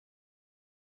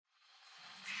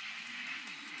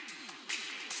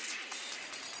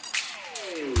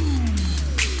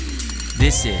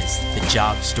This is the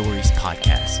Job Stories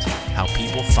Podcast, how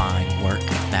people find work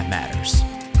that matters.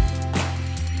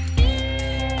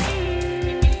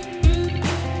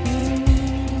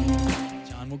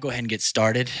 John, we'll go ahead and get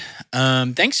started.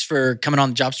 Thanks for coming on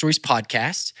the Job Stories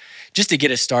Podcast. Just to get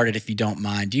us started, if you don't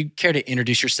mind, do you care to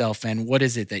introduce yourself and what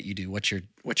is it that you do? What's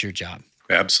your job?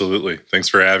 Absolutely. Thanks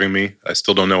for having me. I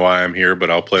still don't know why I'm here, but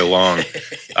I'll play along.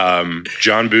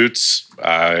 John Boots.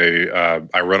 I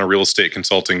run a real estate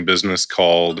consulting business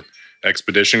called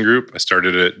Expedition Group. I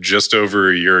started it just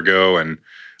over a year ago, and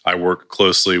I work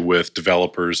closely with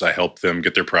developers. I help them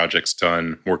get their projects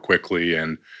done more quickly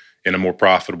and in a more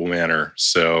profitable manner.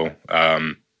 So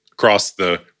across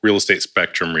the real estate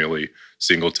spectrum, really,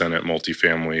 single tenant,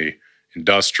 multifamily,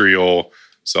 industrial,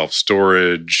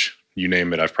 self-storage, you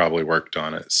name it, I've probably worked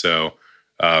on it. So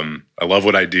I love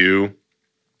what I do.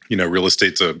 You know, real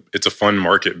estate's it's a fun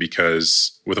market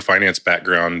because with a finance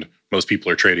background, most people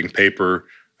are trading paper.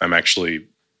 I'm actually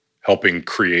helping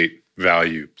create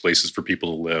value, places for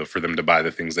people to live, for them to buy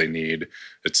the things they need,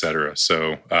 et cetera.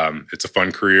 So it's a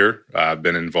fun career. I've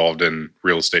been involved in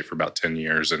real estate for about 10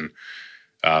 years and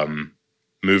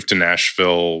moved to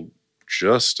Nashville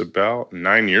just about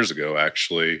 9 years ago,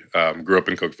 actually. Grew up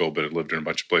in Cookeville, but had lived in a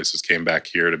bunch of places, came back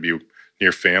here to be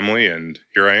near family, and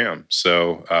here I am.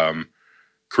 So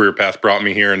career path brought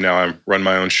me here, and now I run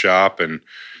my own shop and,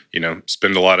 you know,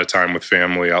 spend a lot of time with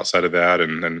family outside of that,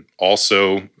 and then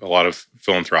also a lot of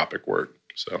philanthropic work.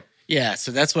 So yeah, so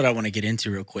that's what I want to get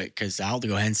into real quick, because I'll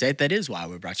go ahead and say it. That is why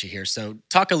we brought you here. So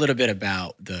talk a little bit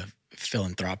about the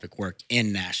philanthropic work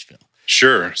in Nashville.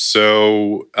 Sure.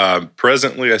 So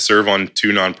presently I serve on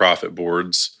two nonprofit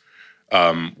boards.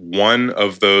 One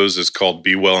of those is called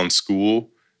Be Well in School.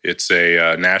 It's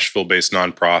a Nashville-based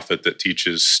nonprofit that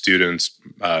teaches students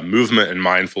movement and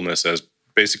mindfulness as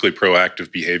basically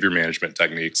proactive behavior management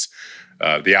techniques.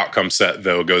 The outcome set,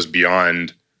 though, goes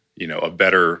beyond, you know, a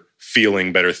better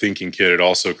feeling, better thinking kid. It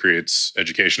also creates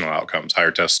educational outcomes,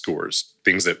 higher test scores,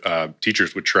 things that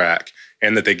teachers would track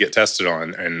and that they get tested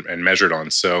on and measured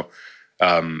on. So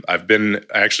I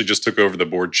actually just took over the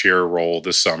board chair role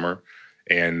this summer,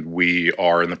 and we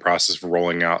are in the process of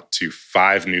rolling out to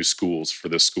 5 new schools for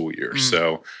this school year.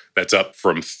 So that's up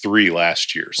from 3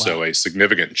 last year. Wow. So a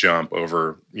significant jump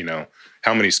over, you know,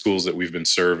 how many schools that we've been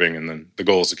serving, and then the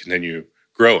goal is to continue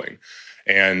growing.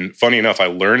 And funny enough, I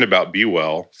learned about Be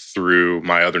Well through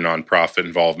my other nonprofit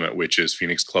involvement, which is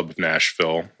Phoenix Club of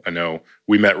Nashville. I know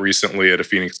we met recently at a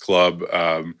Phoenix Club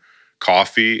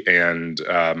coffee, and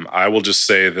I will just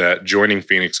say that joining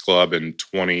Phoenix Club in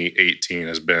 2018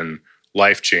 has been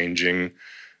life-changing.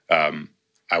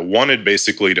 I wanted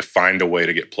basically to find a way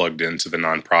to get plugged into the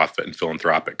nonprofit and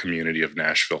philanthropic community of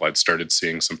Nashville. I'd started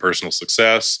seeing some personal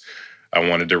success. I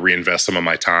wanted to reinvest some of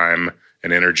my time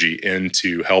and energy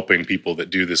into helping people that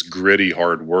do this gritty,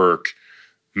 hard work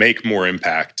make more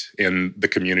impact in the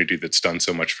community that's done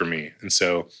so much for me. And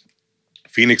so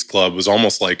Phoenix Club was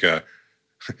almost like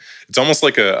it's almost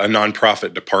like a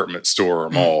nonprofit department store or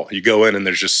mall. You go in and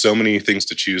there's just so many things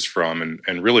to choose from.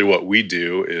 And really what we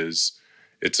do is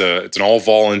it's an all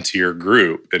volunteer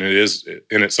group, and it is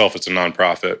in itself, it's a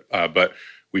nonprofit, but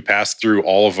we pass through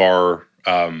all of our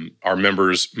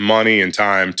members' money and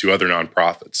time to other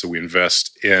nonprofits. So we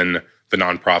invest in the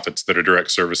nonprofits that are direct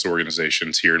service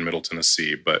organizations here in Middle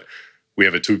Tennessee. But we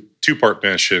have a two-part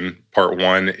mission. Part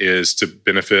 1 is to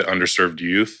benefit underserved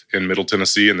youth in Middle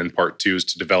Tennessee, and then part 2 is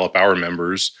to develop our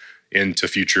members into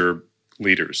future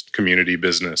leaders, community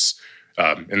business,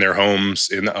 in their homes,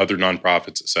 in the other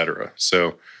nonprofits, et cetera.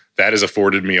 So that has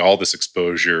afforded me all this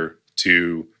exposure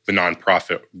to the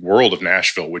nonprofit world of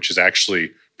Nashville, which is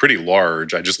actually pretty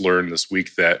large. I just learned this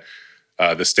week that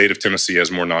the state of Tennessee has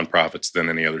more nonprofits than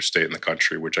any other state in the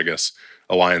country, which I guess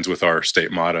aligns with our state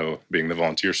motto being the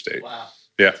volunteer state. Wow.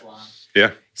 Yeah.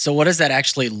 Yeah. So what does that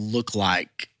actually look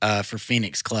like for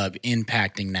Phoenix Club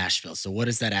impacting Nashville? So how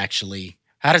does that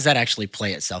actually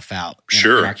play itself out in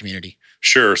our community?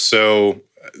 Sure. So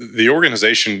the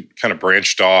organization kind of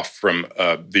branched off from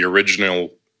the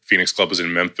original Phoenix Club was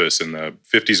in Memphis in the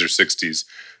 50s or 60s.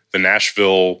 The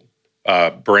Nashville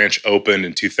branch opened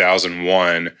in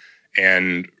 2001.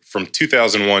 And from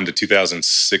 2001 to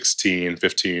 2016,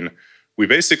 15, we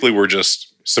basically were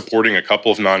just supporting a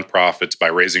couple of nonprofits by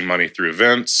raising money through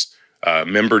events,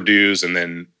 member dues, and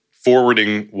then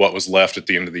forwarding what was left at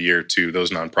the end of the year to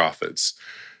those nonprofits.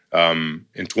 In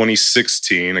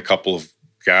 2016, a couple of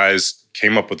guys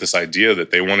came up with this idea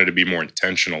that they wanted to be more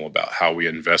intentional about how we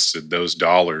invested those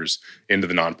dollars into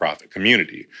the nonprofit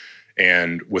community.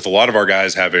 And with a lot of our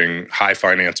guys having high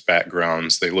finance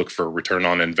backgrounds, they look for return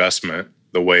on investment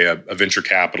the way a venture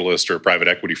capitalist or a private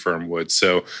equity firm would.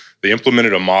 So they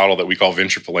implemented a model that we call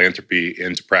venture philanthropy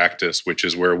into practice, which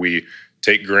is where we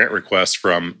take grant requests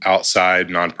from outside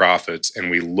nonprofits and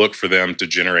we look for them to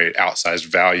generate outsized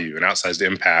value and outsized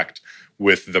impact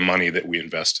with the money that we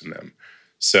invest in them.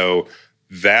 So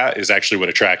that is actually what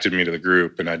attracted me to the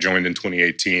group. And I joined in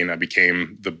 2018. I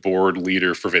became the board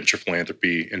leader for venture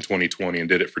philanthropy in 2020 and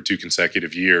did it for 2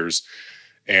 consecutive years.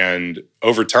 And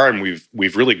over time,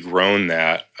 we've really grown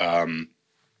that.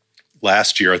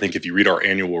 Last year, I think if you read our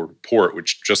annual report,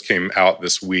 which just came out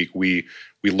this week, we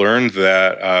learned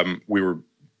that we're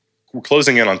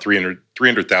closing in on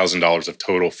 $300,000 of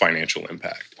total financial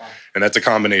impact. Wow. And that's a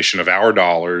combination of our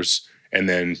dollars and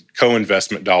then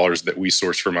co-investment dollars that we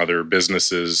source from other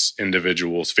businesses,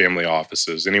 individuals, family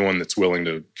offices, anyone that's willing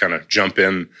to kind of jump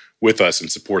in with us and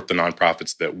support the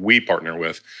nonprofits that we partner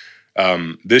with.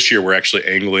 This year, we're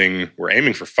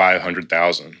aiming for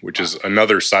 500,000, which is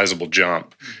another sizable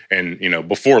jump. And,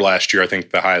 before last year, I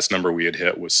think the highest number we had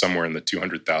hit was somewhere in the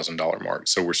 $200,000 mark.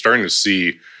 So we're starting to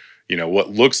see, what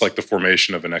looks like the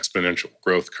formation of an exponential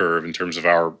growth curve in terms of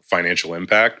our financial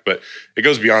impact, but it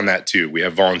goes beyond that too. We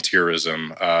have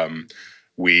volunteerism.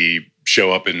 We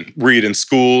show up and read in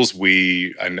schools.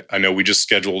 I know we just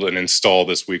scheduled an install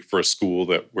this week for a school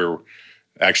that we're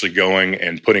actually going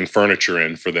and putting furniture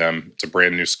in for them. It's a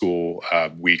brand new school.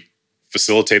 We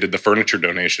facilitated the furniture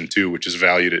donation too, which is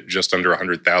valued at just under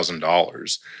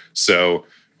 $100,000. So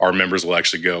our members will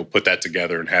actually go put that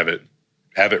together and have it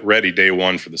ready day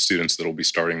one for the students that will be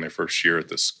starting their first year at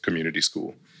this community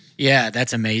school. Yeah,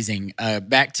 that's amazing.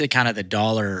 Back to kind of the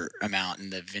dollar amount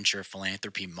and the venture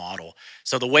philanthropy model.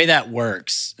 So the way that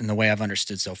works and the way I've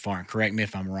understood so far, and correct me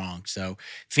if I'm wrong. So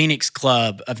Phoenix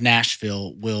Club of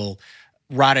Nashville will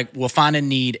find a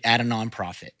need at a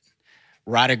nonprofit,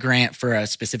 write a grant for a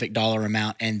specific dollar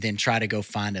amount, and then try to go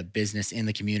find a business in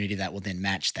the community that will then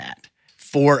match that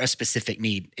for a specific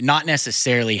need. Not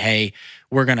necessarily, hey,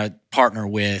 we're going to partner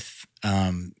with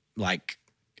like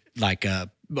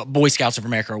Boy Scouts of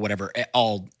America or whatever,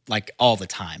 all the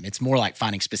time. It's more like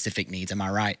finding specific needs. Am I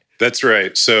right? That's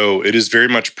right. So it is very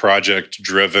much project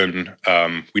driven.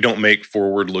 We don't make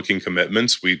forward-looking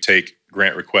commitments. We take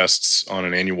grant requests on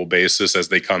an annual basis as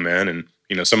they come in. And,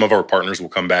 some of our partners will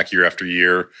come back year after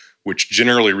year, which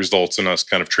generally results in us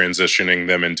kind of transitioning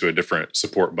them into a different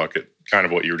support bucket, kind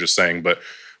of what you were just saying. But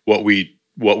what we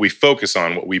focus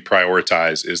on, what we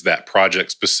prioritize is that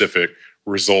project-specific,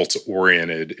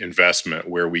 results-oriented investment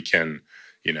where we can,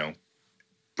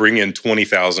 bring in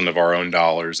 20,000 of our own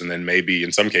dollars. And then maybe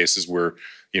in some cases we're,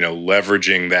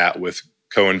 leveraging that with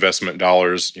co-investment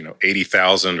dollars,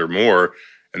 80,000 or more.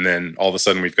 And then all of a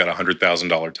sudden we've got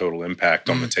 $100,000 total impact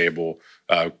on the table,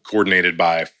 coordinated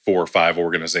by 4 or 5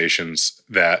 organizations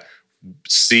that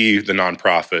see the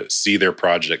nonprofit, see their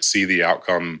project, see the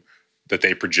outcome that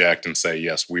they project and say,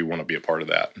 yes, we want to be a part of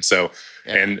that. And so,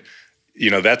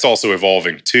 that's also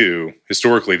evolving too.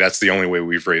 Historically, that's the only way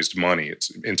we've raised money. It's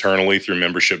internally through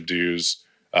membership dues,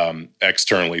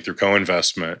 externally through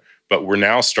co-investment. But we're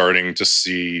now starting to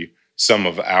see some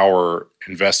of our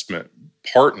investment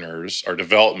partners, our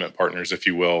development partners, if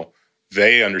you will,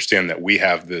 they understand that we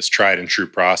have this tried and true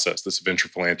process, this venture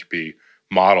philanthropy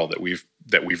model that we've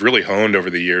really honed over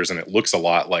the years, and it looks a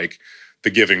lot like the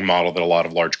giving model that a lot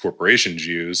of large corporations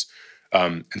use.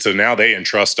 And so now they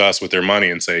entrust us with their money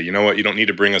and say, you know what, you don't need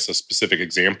to bring us a specific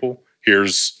example.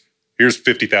 Here's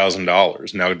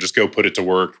 $50,000. Now just go put it to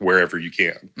work wherever you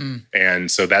can. And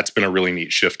so that's been a really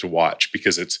neat shift to watch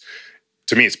because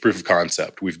to me, it's proof of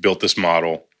concept. We've built this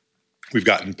model. We've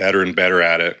gotten better and better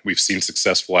at it. We've seen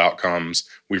successful outcomes.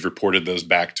 We've reported those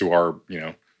back to our,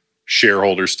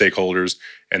 shareholders, stakeholders.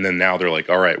 And then now they're like,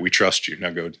 all right, we trust you. Now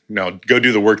go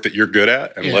do the work that you're good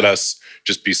at and let us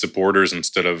just be supporters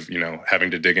instead of,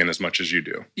 having to dig in as much as you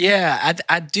do. Yeah,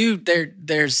 I do.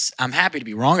 I'm happy to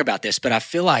be wrong about this, but I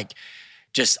feel like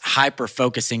just hyper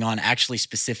focusing on actually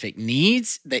specific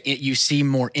needs that you see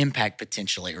more impact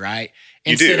potentially, right?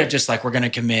 Instead of just like, we're going to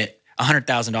commit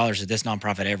 $100,000 to this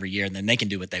nonprofit every year, and then they can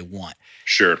do what they want.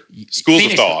 Sure. Schools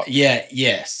of thought.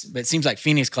 Yes. But it seems like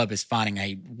Phoenix Club is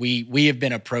finding we have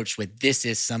been approached with, this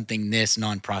is something this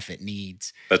nonprofit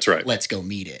needs. That's right. Let's go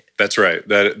meet it. That's right.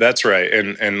 That's right.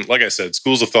 And like I said,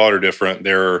 schools of thought are different.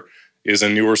 There is a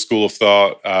newer school of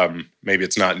thought. Maybe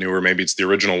it's not newer. Maybe it's the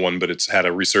original one, but it's had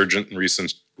a resurgence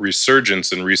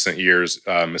in recent years.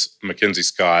 Mackenzie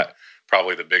Scott,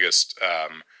 probably the biggest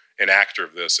enactor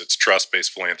of this. It's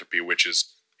trust-based philanthropy, which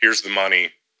is, here's the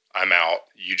money, I'm out.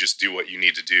 You just do what you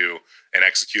need to do and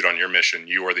execute on your mission.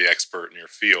 You are the expert in your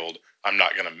field. I'm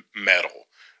not going to meddle.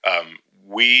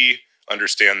 We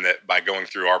understand that by going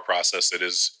through our process, it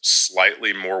is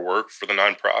slightly more work for the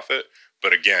nonprofit.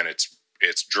 But again,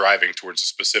 it's driving towards a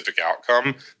specific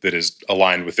outcome that is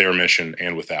aligned with their mission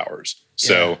and with ours.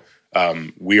 So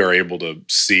we are able to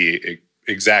see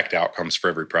exact outcomes for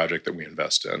every project that we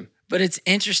invest in. But it's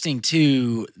interesting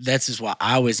too. That's just why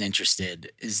I was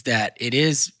interested, is that it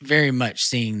is very much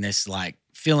seeing this, like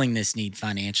feeling this need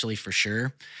financially for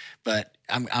sure. But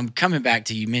I'm coming back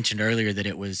to, you mentioned earlier that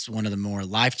it was one of the more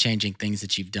life-changing things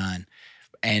that you've done.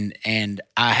 And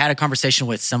I had a conversation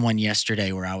with someone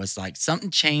yesterday where I was like,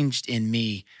 something changed in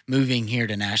me moving here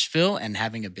to Nashville and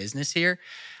having a business here.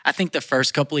 I think the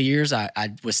first couple of years I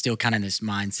was still kind of in this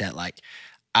mindset, like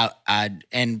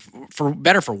and for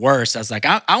better for worse, I was like,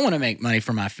 I want to make money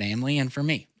for my family and for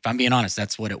me. If I'm being honest,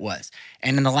 that's what it was.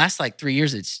 And in the last like 3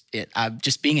 years, I'm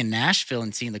just being in Nashville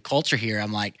and seeing the culture here.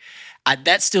 I'm like,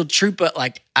 that's still true, but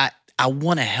like I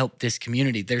want to help this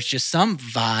community. There's just some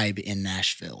vibe in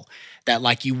Nashville that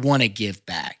like you want to give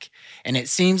back. And it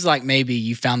seems like maybe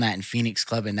you found that in Phoenix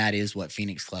Club, and that is what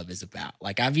Phoenix Club is about.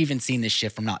 Like I've even seen this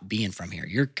shift from not being from here.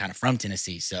 You're kind of from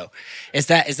Tennessee. So is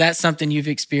that something you've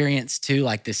experienced too?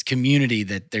 Like this community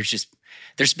that there's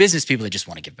business people that just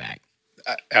want to give back.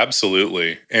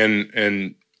 Absolutely.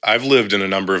 And I've lived in a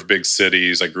number of big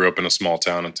cities. I grew up in a small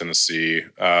town in Tennessee.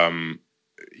 In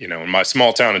my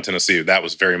small town in Tennessee, that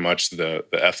was very much the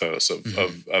ethos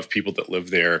of people that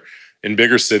live there. In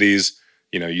bigger cities,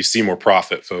 you see more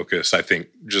profit focus. I think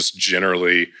just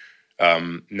generally,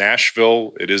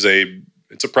 Nashville,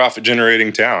 it's a profit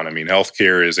generating town. I mean,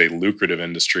 healthcare is a lucrative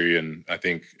industry, and I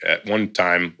think at one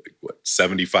time,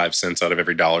 75 cents out of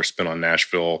every dollar spent on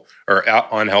Nashville or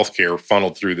out on healthcare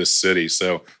funneled through this city.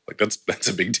 So, like that's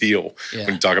a big deal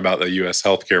when you talk about the U.S.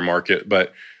 healthcare market.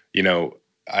 But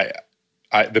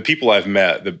the people I've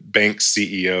met, the bank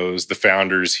CEOs, the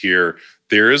founders here,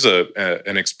 there is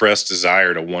an expressed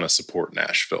desire to want to support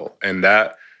Nashville, and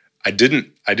that I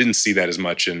didn't see that as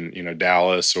much in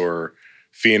Dallas or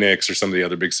Phoenix or some of the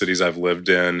other big cities I've lived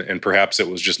in, and perhaps it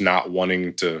was just not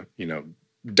wanting to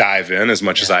dive in as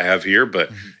much as I have here,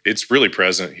 but it's really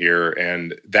present here,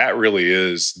 and that really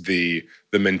is the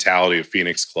mentality of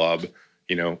Phoenix Club.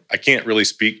 I can't really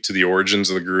speak to the origins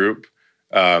of the group.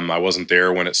 I wasn't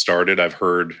there when it started. I've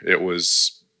heard it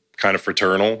was kind of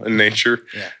fraternal in nature.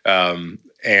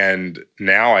 And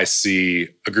now I see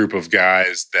a group of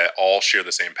guys that all share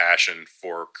the same passion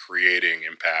for creating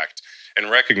impact and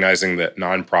recognizing that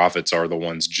nonprofits are the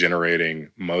ones generating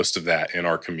most of that in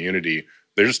our community.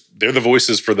 They're the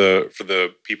voices for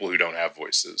the people who don't have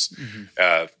voices,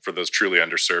 for those truly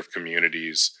underserved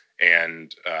communities.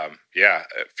 And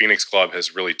Phoenix Club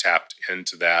has really tapped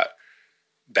into that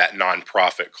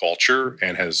nonprofit culture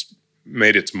and has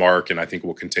made its mark, and I think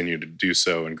will continue to do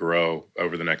so and grow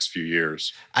over the next few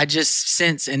years. I just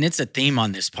sense, and it's a theme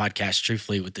on this podcast,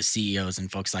 truthfully, with the CEOs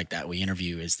and folks like that we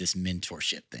interview, is this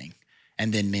mentorship thing.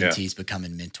 And then mentees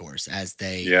becoming mentors as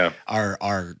they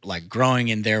are like growing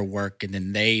in their work, and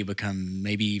then they become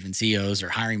maybe even CEOs or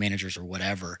hiring managers or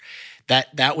whatever.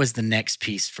 That was the next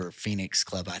piece for Phoenix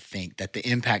Club. I think that the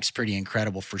impact's pretty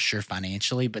incredible for sure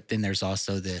financially, but then there's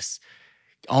also this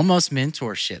almost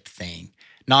mentorship thing,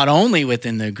 not only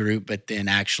within the group, but then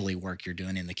actually work you're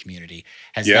doing in the community.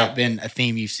 Has that been a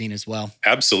theme you've seen as well?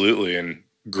 Absolutely. And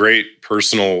great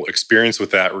personal experience with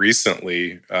that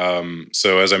recently.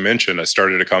 So as I mentioned, I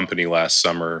started a company last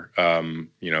summer.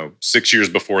 6 years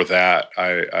before that,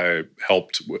 I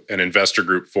helped an investor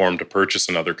group form to purchase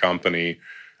another company.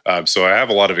 So I have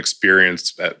a lot of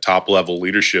experience at top level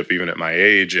leadership, even at my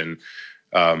age. And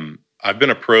I've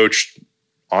been approached,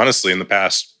 honestly, in the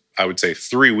past, I would say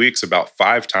 3 weeks, about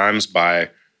 5 times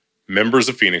by members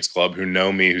of Phoenix Club who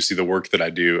know me, who see the work that I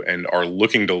do, and are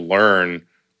looking to learn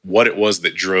what it was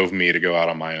that drove me to go out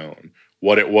on my own,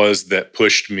 what it was that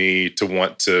pushed me to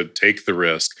want to take the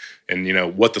risk, and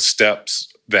what the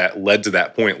steps that led to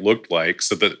that point looked like,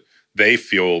 so that they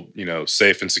feel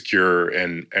safe and secure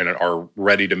and are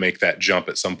ready to make that jump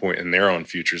at some point in their own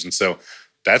futures. And so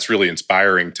that's really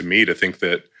inspiring to me to think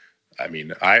that. I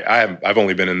mean, I've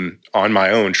only been on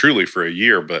my own truly for a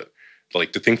year, but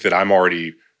like to think that I'm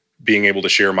already being able to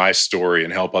share my story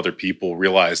and help other people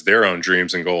realize their own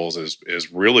dreams and goals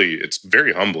is really, it's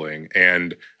very humbling.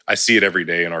 And I see it every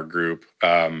day in our group.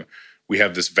 We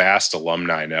have this vast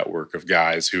alumni network of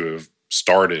guys who have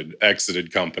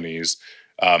exited companies,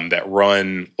 that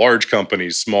run large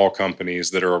companies, small companies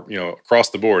that are,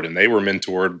 across the board. And they were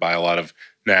mentored by a lot of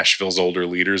Nashville's older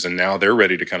leaders, and now they're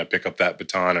ready to kind of pick up that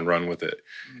baton and run with it.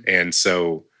 And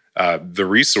so the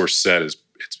resource set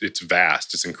it's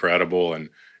vast, it's incredible, and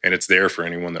and it's there for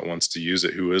anyone that wants to use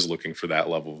it who is looking for that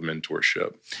level of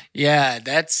mentorship. Yeah,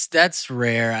 that's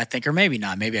rare, I think, or maybe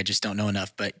not. Maybe I just don't know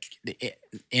enough. But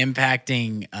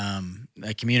impacting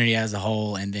the community as a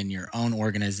whole, and then your own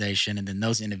organization, and then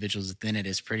those individuals within it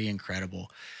is pretty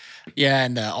incredible. Yeah,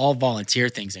 and the all volunteer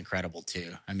thing's incredible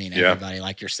too. I mean, Yeah. everybody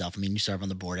like yourself. I mean, you serve on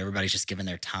the board. Everybody's just giving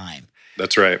their time.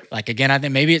 That's right. Like, again, I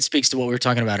think maybe it speaks to what we were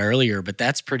talking about earlier, but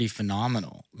that's pretty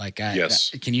phenomenal. Like,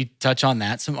 Yes. can you touch on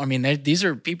that? I mean, these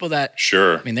are people that,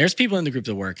 Sure. I mean, there's people in the group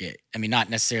that work it. I mean, not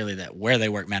necessarily that where they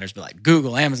work matters, but like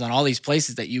Google, Amazon, all these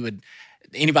places that you would,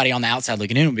 anybody on the outside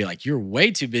looking in would be like, you're way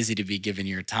too busy to be giving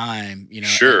your time,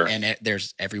 Sure. And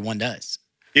there's, everyone does.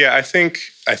 Yeah, I think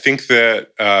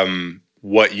that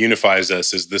what unifies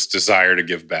us is this desire to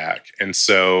give back. And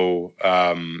so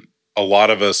a lot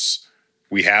of us,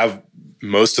 we have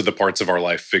most of the parts of our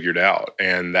life figured out.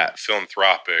 And that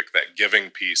philanthropic, that giving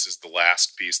piece is the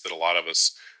last piece that a lot of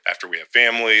us, after we have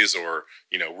families or,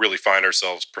 really find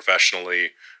ourselves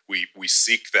professionally, we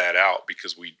seek that out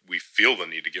because we feel the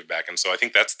need to give back. And so I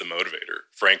think that's the motivator,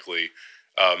 frankly.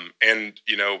 And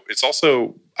it's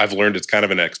also, I've learned it's kind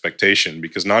of an expectation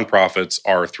because nonprofits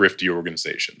are thrifty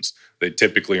organizations. They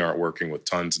typically aren't working with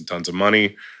tons and tons of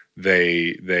money.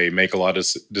 They make a lot of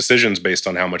decisions based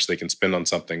on how much they can spend on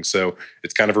something. So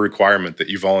it's kind of a requirement that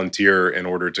you volunteer in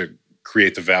order to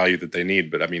create the value that they need.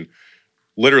 But I mean,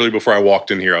 literally before I walked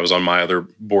in here, I was on my other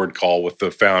board call with the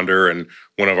founder and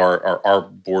one of our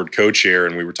board co-chair,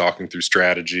 and we were talking through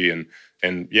strategy and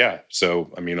yeah. So,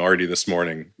 I mean, already this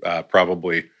morning,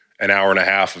 probably an hour and a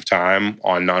half of time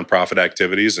on nonprofit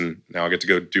activities. And now I get to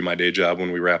go do my day job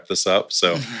when we wrap this up.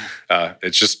 So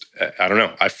it's just, I don't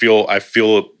know. I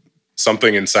feel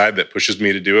something inside that pushes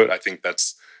me to do it. I think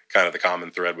that's kind of the common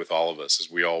thread with all of us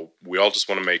is we all just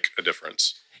want to make a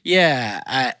difference.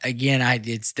 Yeah,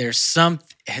 it's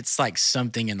like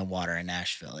something in the water in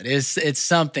Nashville. It's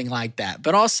something like that,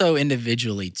 but also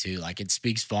individually too. Like it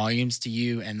speaks volumes to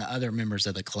you and the other members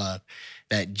of the club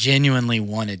that genuinely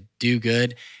want to do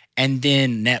good and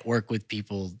then network with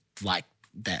people like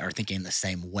that are thinking the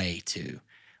same way too.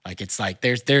 Like it's like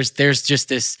there's just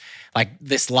this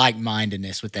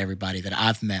like-mindedness with everybody that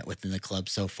I've met within the club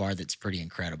so far that's pretty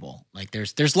incredible. Like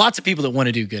there's lots of people that want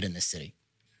to do good in this city.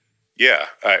 Yeah,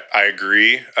 I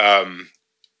agree.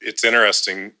 It's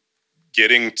interesting.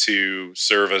 Getting to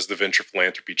serve as the venture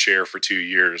philanthropy chair for 2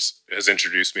 years has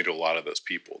introduced me to a lot of those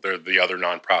people. They're the other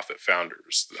nonprofit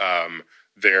founders.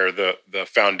 They're the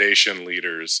foundation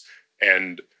leaders.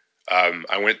 And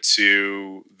I went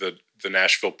to the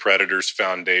Nashville Predators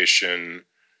Foundation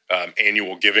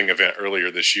annual giving event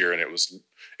earlier this year, and it was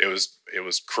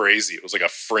crazy. It was like a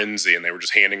frenzy, and they were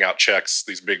just handing out checks,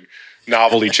 these big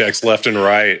novelty checks left and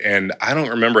right. And I don't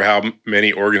remember how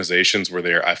many organizations were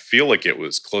there. I feel like it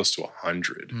was close to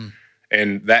 100.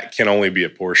 And that can only be a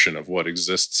portion of what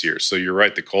exists here. So you're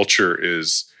right. The culture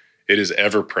is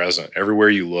ever present. Everywhere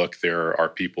you look, there are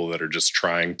people that are just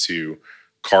trying to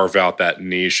carve out that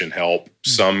niche and help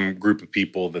some group of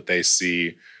people that they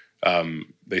see a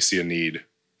need.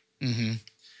 Mm-hmm.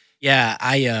 Yeah,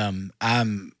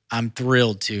 I'm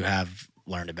thrilled to have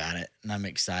learned about it, and I'm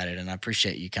excited, and I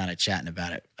appreciate you kind of chatting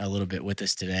about it a little bit with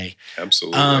us today.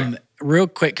 Absolutely. Real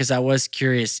quick, because I was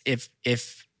curious, if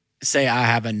say I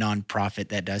have a nonprofit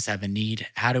that does have a need,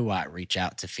 how do I reach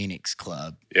out to Phoenix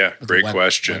Club? Yeah, great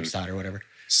question. Website or whatever.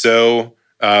 So,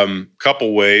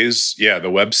 couple ways. Yeah, the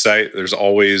website. There's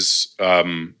always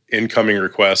incoming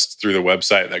requests through the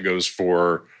website that goes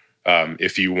for.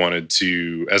 If you wanted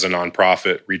to, as a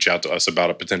nonprofit, reach out to us about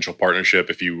a potential partnership,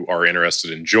 if you are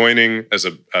interested in joining as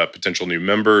a potential new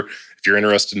member, if you're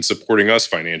interested in supporting us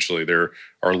financially, there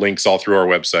are links all through our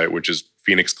website, which is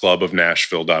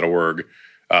phoenixclubofnashville.org.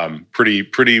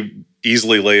 Pretty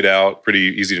easily laid out, pretty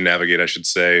easy to navigate, I should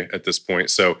say, at this point.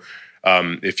 So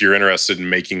if you're interested in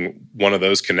making one of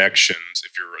those connections,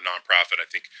 if you're a nonprofit, I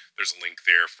think there's a link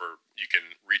there for you can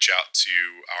reach out to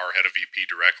our head of VP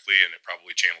directly, and it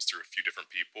probably channels through a few different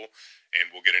people, and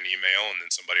we'll get an email, and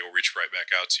then somebody will reach right back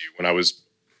out to you. When I was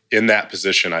in that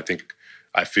position, I think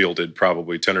I fielded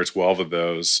probably 10 or 12 of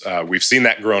those. We've seen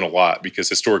that grown a lot because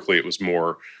historically it was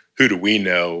more, who do we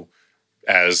know?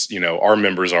 As our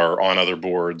members are on other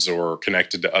boards or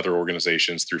connected to other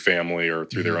organizations through family or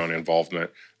through their own involvement.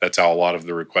 That's how a lot of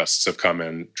the requests have come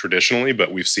in traditionally,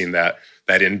 but we've seen that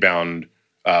inbound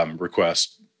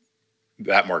request,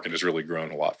 that market has really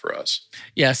grown a lot for us.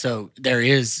 Yeah, so there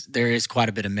is quite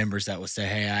a bit of members that will say,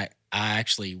 hey, I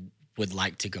actually would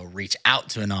like to go reach out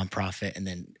to a nonprofit and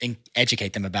then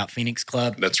educate them about Phoenix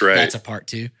Club. That's right. That's a part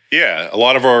too. Yeah, a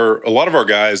lot of our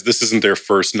guys, this isn't their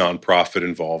first nonprofit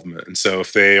involvement, and so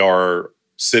if they are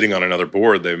sitting on another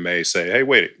board, they may say, hey,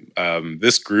 wait,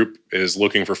 this group is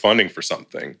looking for funding for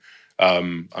something.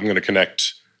 I'm going to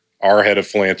connect our head of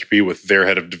philanthropy with their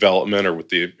head of development or with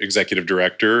the executive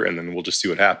director, and then we'll just see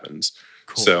what happens.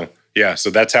 Cool.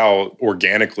 So that's how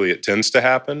organically it tends to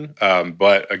happen.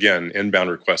 But again,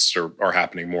 inbound requests are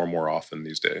happening more and more often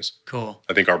these days. Cool.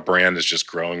 I think our brand is just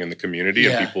growing in the community,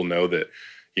 and people know that,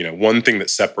 one thing that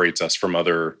separates us from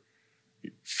other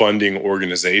funding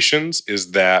organizations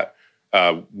is that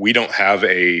we don't have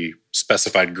a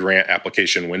specified grant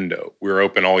application window. We're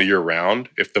open all year round.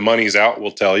 If the money's out,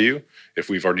 we'll tell you if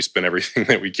we've already spent everything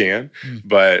that we can.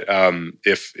 But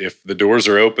if the doors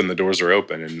are open, the doors are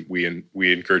open, and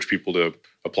we encourage people to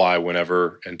apply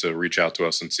whenever and to reach out to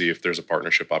us and see if there's a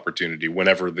partnership opportunity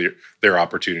whenever their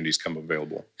opportunities come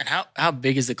available. And how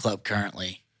big is the club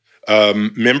currently?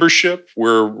 Membership,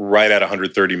 we're right at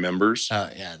 130 members. Oh,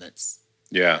 yeah,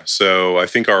 Yeah, so I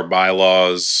think our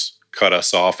bylaws cut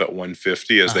us off at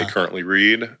 150 as they currently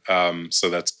read. So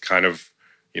that's kind of,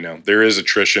 there is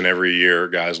attrition every year.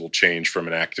 Guys will change from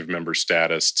an active member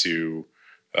status to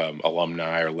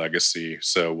alumni or legacy.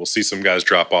 So we'll see some guys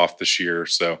drop off this year.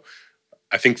 So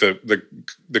I think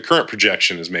the current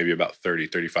projection is maybe about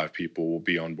 35 people will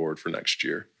be on board for next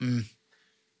year.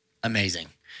 Amazing.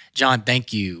 John,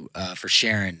 thank you for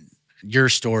sharing your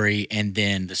story and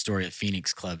then the story of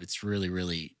Phoenix Club. It's really,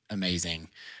 really amazing.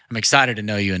 I'm excited to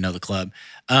know you and know the club.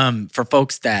 For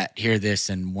folks that hear this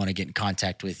and want to get in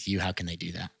contact with you, how can they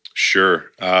do that? Sure.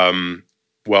 LinkedIn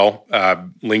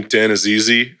is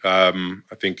easy. I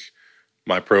think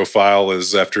my profile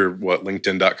is after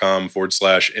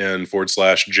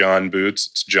linkedin.com/n/John Boots.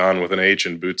 It's John with an H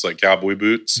and boots like cowboy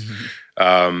boots.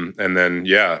 And then,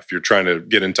 if you're trying to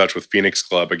get in touch with Phoenix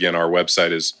Club, again, our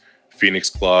website is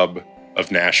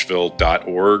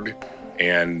phoenixclubofnashville.org.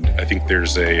 And I think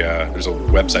there's a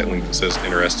website link that says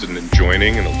interested in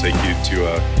joining, and it'll take you to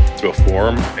a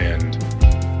form. And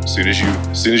as soon as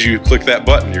you click that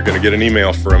button, you're going to get an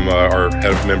email from our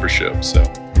head of membership. So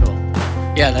cool.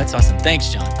 Yeah, that's awesome. Thanks,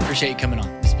 John. Appreciate you coming on.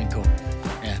 It's been cool.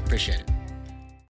 Yeah, appreciate it.